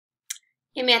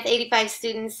Hey Math 85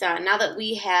 students, now that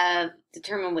we have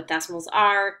determined what decimals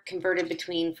are, converted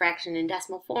between fraction and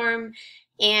decimal form,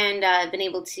 and been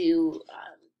able to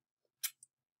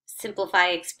simplify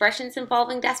expressions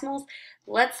involving decimals,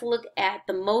 let's look at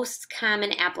the most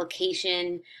common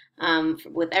application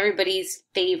with everybody's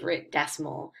favorite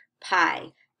decimal,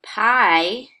 pi.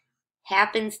 Pi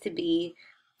happens to be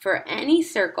for any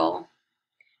circle,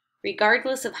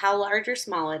 regardless of how large or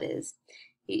small it is.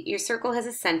 Your circle has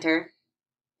a center.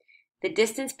 The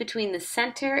distance between the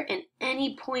center and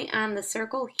any point on the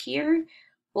circle here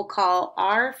we'll call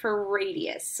R for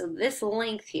radius. So this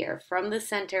length here from the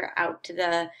center out to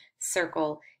the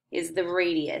circle is the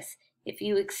radius. If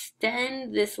you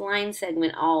extend this line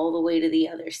segment all the way to the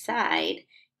other side,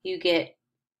 you get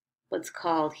what's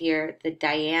called here the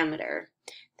diameter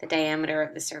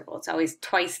of the circle. It's always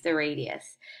twice the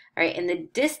radius. All right, and the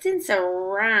distance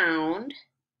around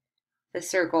the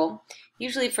circle,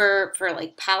 usually for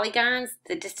like polygons,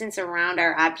 the distance around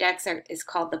our objects is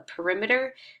called the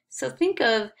perimeter. So think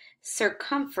of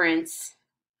circumference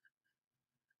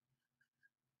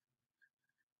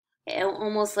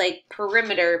almost like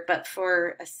perimeter, but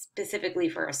specifically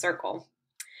for a circle.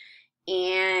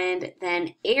 And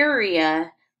then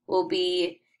area will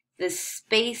be the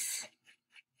space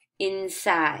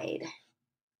inside.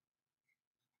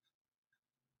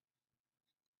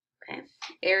 Okay,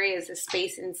 area is the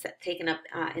space taken up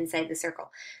inside the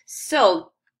circle.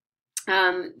 So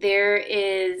there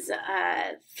is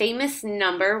a famous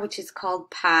number which is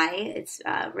called pi. It's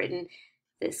written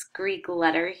this Greek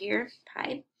letter here,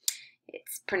 pi.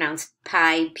 It's pronounced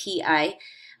pi, P-I,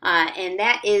 and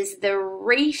that is the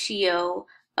ratio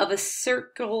of a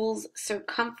circle's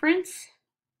circumference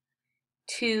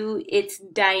to its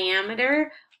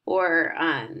diameter, or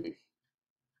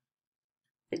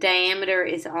the diameter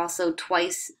is also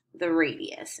twice the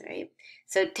radius, right?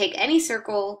 So take any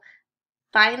circle,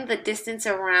 find the distance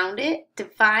around it,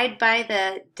 divide by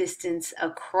the distance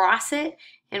across it,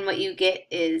 and what you get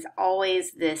is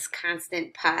always this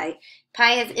constant pi.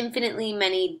 Pi has infinitely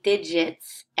many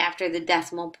digits after the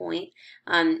decimal point,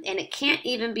 and it can't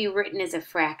even be written as a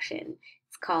fraction.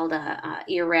 It's called a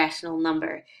irrational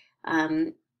number.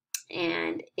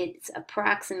 And it's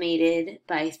approximated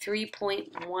by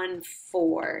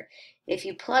 3.14. If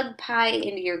you plug pi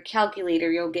into your calculator,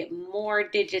 you'll get more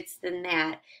digits than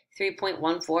that.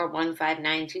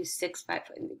 3.1415926.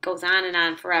 It goes on and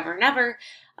on forever and ever.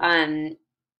 But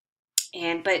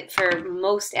for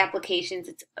most applications,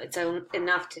 it's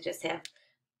enough to just have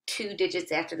 2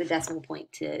 digits after the decimal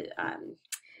point to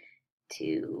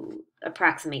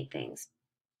approximate things.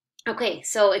 Okay,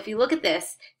 so if you look at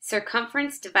this,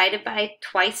 circumference divided by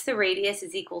twice the radius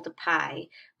is equal to pi.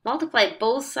 Multiply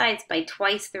both sides by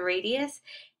twice the radius,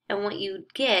 and what you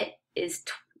get is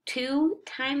 2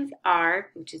 times r,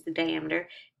 which is the diameter,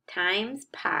 times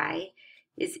pi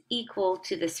is equal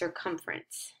to the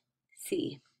circumference,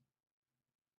 c.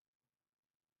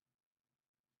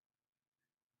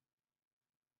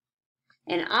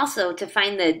 And also to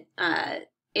find the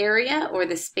area, or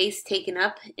the space taken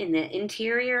up in the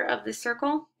interior of the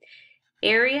circle,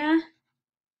 area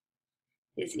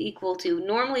is equal to,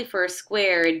 normally for a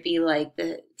square it'd be like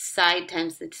the side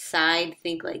times the side.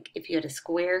 Think like if you had a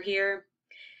square here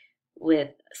with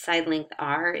side length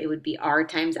r, it would be r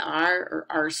times r, or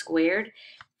r squared.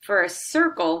 For a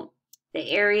circle,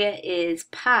 the area is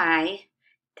pi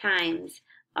times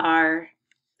r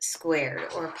squared,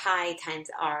 or pi times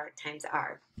r times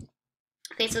r.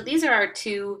 Okay, so these are our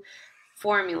 2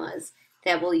 formulas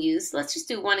that we'll use. Let's just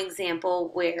do one example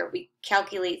where we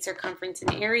calculate circumference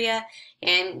and area,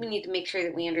 and we need to make sure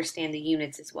that we understand the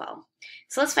units as well.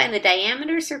 So let's find the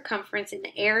diameter, circumference, and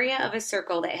area of a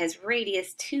circle that has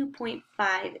radius 2.5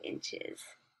 inches.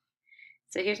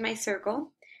 So here's my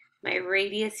circle. My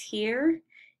radius here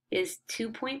is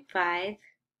 2.5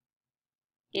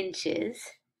 inches.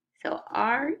 So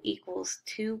R equals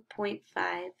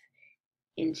 2.5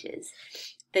 inches.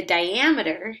 The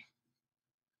diameter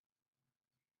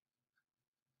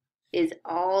is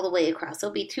all the way across. So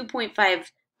it'll be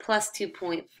 2.5 plus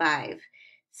 2.5.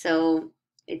 So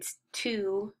it's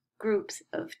 2 groups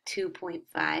of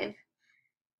 2.5.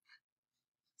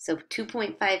 So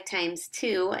 2.5 times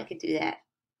 2, I could do that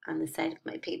on the side of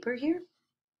my paper here.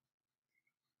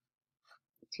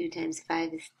 2 times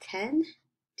 5 is 10.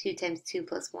 2 times 2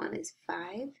 plus 1 is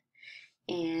 5.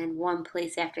 And 1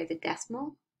 place after the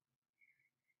decimal.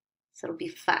 So it'll be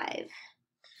 5.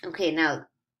 Okay, now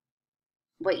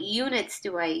what units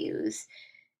do I use?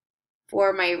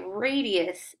 For my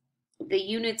radius, the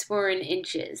units were in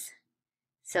inches.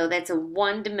 So that's a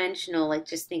one-dimensional, like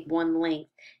just think one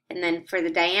length. And then for the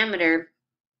diameter,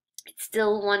 It's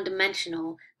still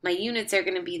one-dimensional. My units are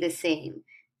going to be the same.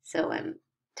 So I'm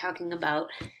talking about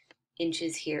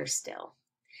inches here still.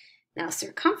 Now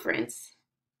circumference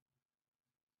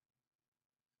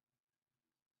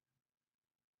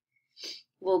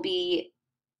will be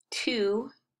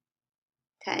 2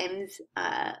 times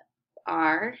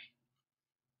r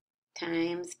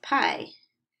times pi.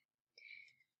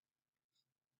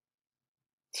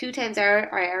 2 times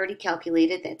r I already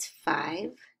calculated, that's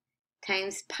 5.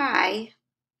 Times pi,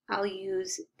 I'll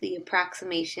use the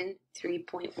approximation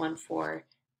 3.14 for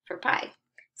pi.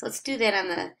 So let's do that on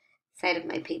the side of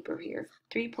my paper here.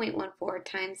 3.14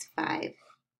 times 5.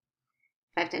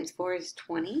 5 times 4 is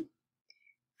 20.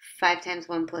 5 times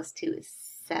 1 plus 2 is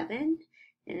 7.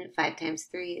 And 5 times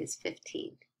 3 is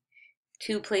 15.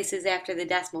 2 places after the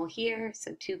decimal here,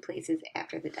 so 2 places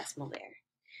after the decimal there.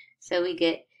 So we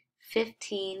get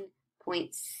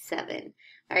 15.7.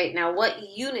 All right, now what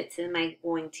units am I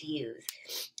going to use?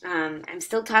 I'm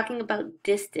still talking about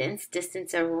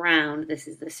distance around. This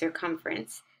is the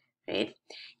circumference, right?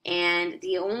 And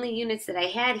the only units that I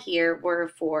had here were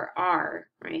for r,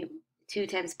 right? 2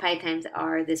 times pi times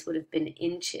r, this would have been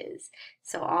inches.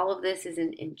 So all of this is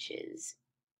in inches.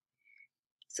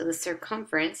 So the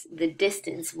circumference, the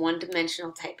distance,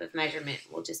 one-dimensional type of measurement,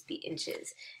 will just be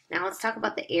inches. Now let's talk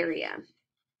about the area.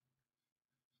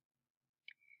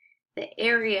 The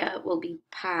area will be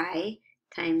pi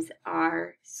times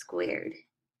r squared.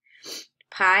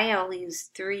 Pi, I'll use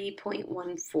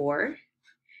 3.14.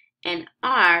 And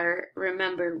r,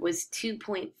 remember, was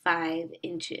 2.5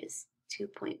 inches.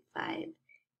 2.5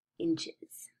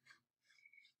 inches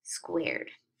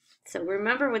squared. So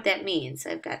remember what that means.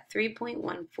 I've got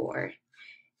 3.14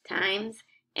 times,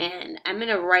 and I'm going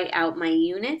to write out my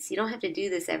units. You don't have to do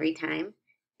this every time.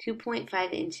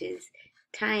 2.5 inches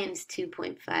times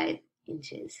 2.5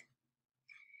 inches.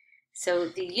 So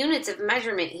the units of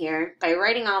measurement here, by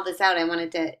writing all this out, I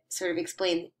wanted to sort of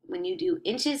explain when you do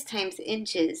inches times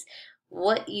inches,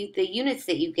 the units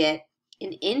that you get.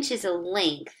 An inch is a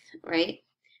length, right?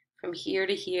 From here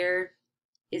to here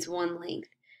is one length.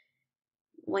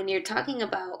 When you're talking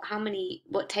about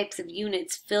what types of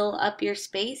units fill up your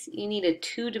space, you need a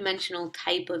two-dimensional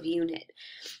type of unit.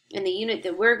 And the unit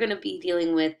that we're going to be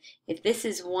dealing with, if this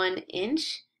is 1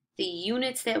 inch, the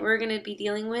units that we're going to be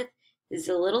dealing with is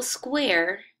a little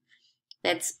square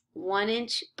that's 1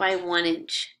 inch by 1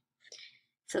 inch.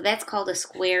 So that's called a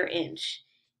square inch.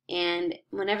 And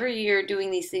whenever you're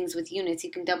doing these things with units,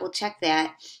 you can double check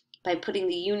that by putting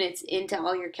the units into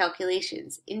all your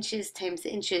calculations. Inches times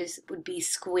inches would be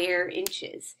square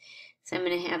inches. So I'm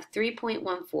going to have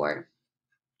 3.14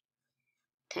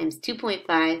 times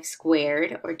 2.5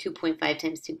 squared, or 2.5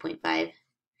 times 2.5,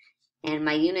 and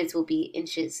my units will be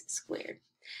inches squared.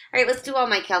 All right, let's do all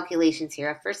my calculations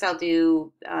here. First, I'll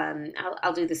do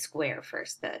the square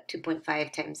first, the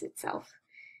 2.5 times itself.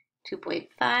 2.5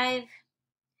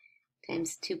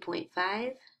 times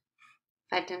 2.5.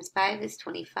 5 times 5 is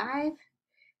 25.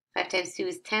 5 times 2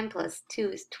 is 10 plus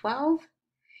 2 is 12.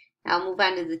 Now I'll move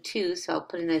on to the 2, so I'll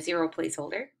put in a 0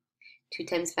 placeholder. 2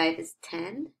 times 5 is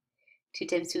 10. 2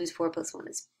 times 2 is 4 plus 1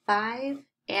 is 5.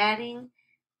 Adding,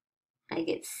 I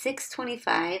get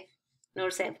 625.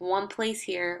 Notice I have 1 place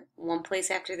here, 1 place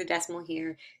after the decimal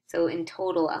here. So in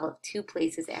total, I'll have 2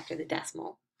 places after the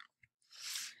decimal.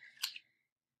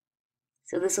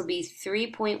 So this will be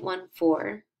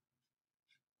 3.14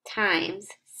 times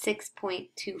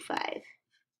 6.25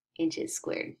 inches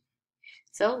squared.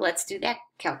 So let's do that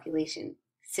calculation.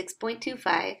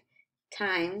 6.25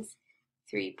 times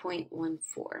 3.14.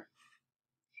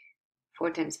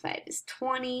 4 times 5 is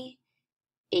 20.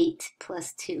 8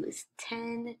 plus 2 is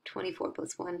 10. 24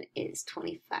 plus 1 is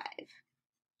 25.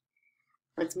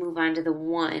 Let's move on to the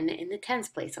 1 in the tens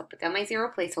place. I'll pick out my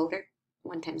 0 placeholder.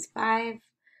 1 times 5,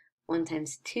 1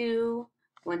 times 2,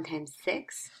 1 times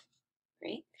 6.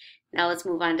 Great. Now let's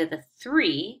move on to the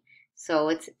 3. So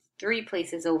it's 3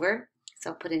 places over.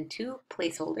 So I'll put in 2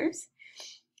 placeholders.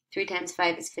 3 times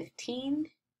 5 is 15.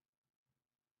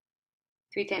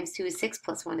 3 times 2 is 6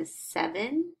 plus 1 is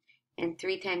 7. And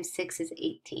 3 times 6 is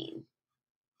 18.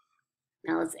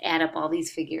 Now let's add up all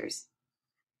these figures.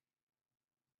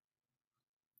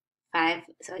 5,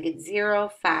 so I get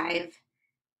 0, 5,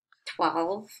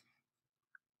 12.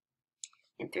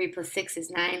 And 3 plus 6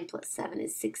 is 9, plus 7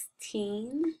 is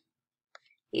 16.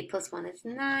 8 plus 1 is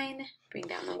 9. Bring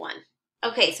down the 1.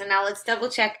 Okay, so now let's double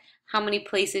check how many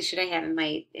places should I have in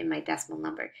my decimal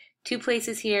number. 2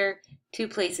 places here, 2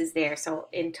 places there. So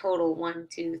in total, 1,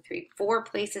 2, 3, 4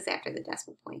 places after the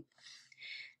decimal point.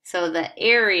 So the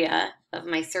area of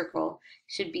my circle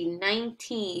should be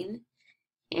 19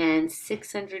 and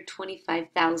 625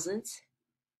 thousandths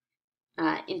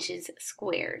inches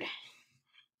squared.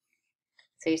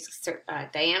 So your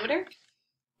diameter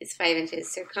is 5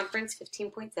 inches, circumference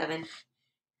 15.7,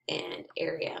 and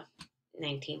area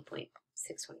 19.615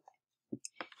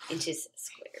 inches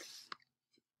squared.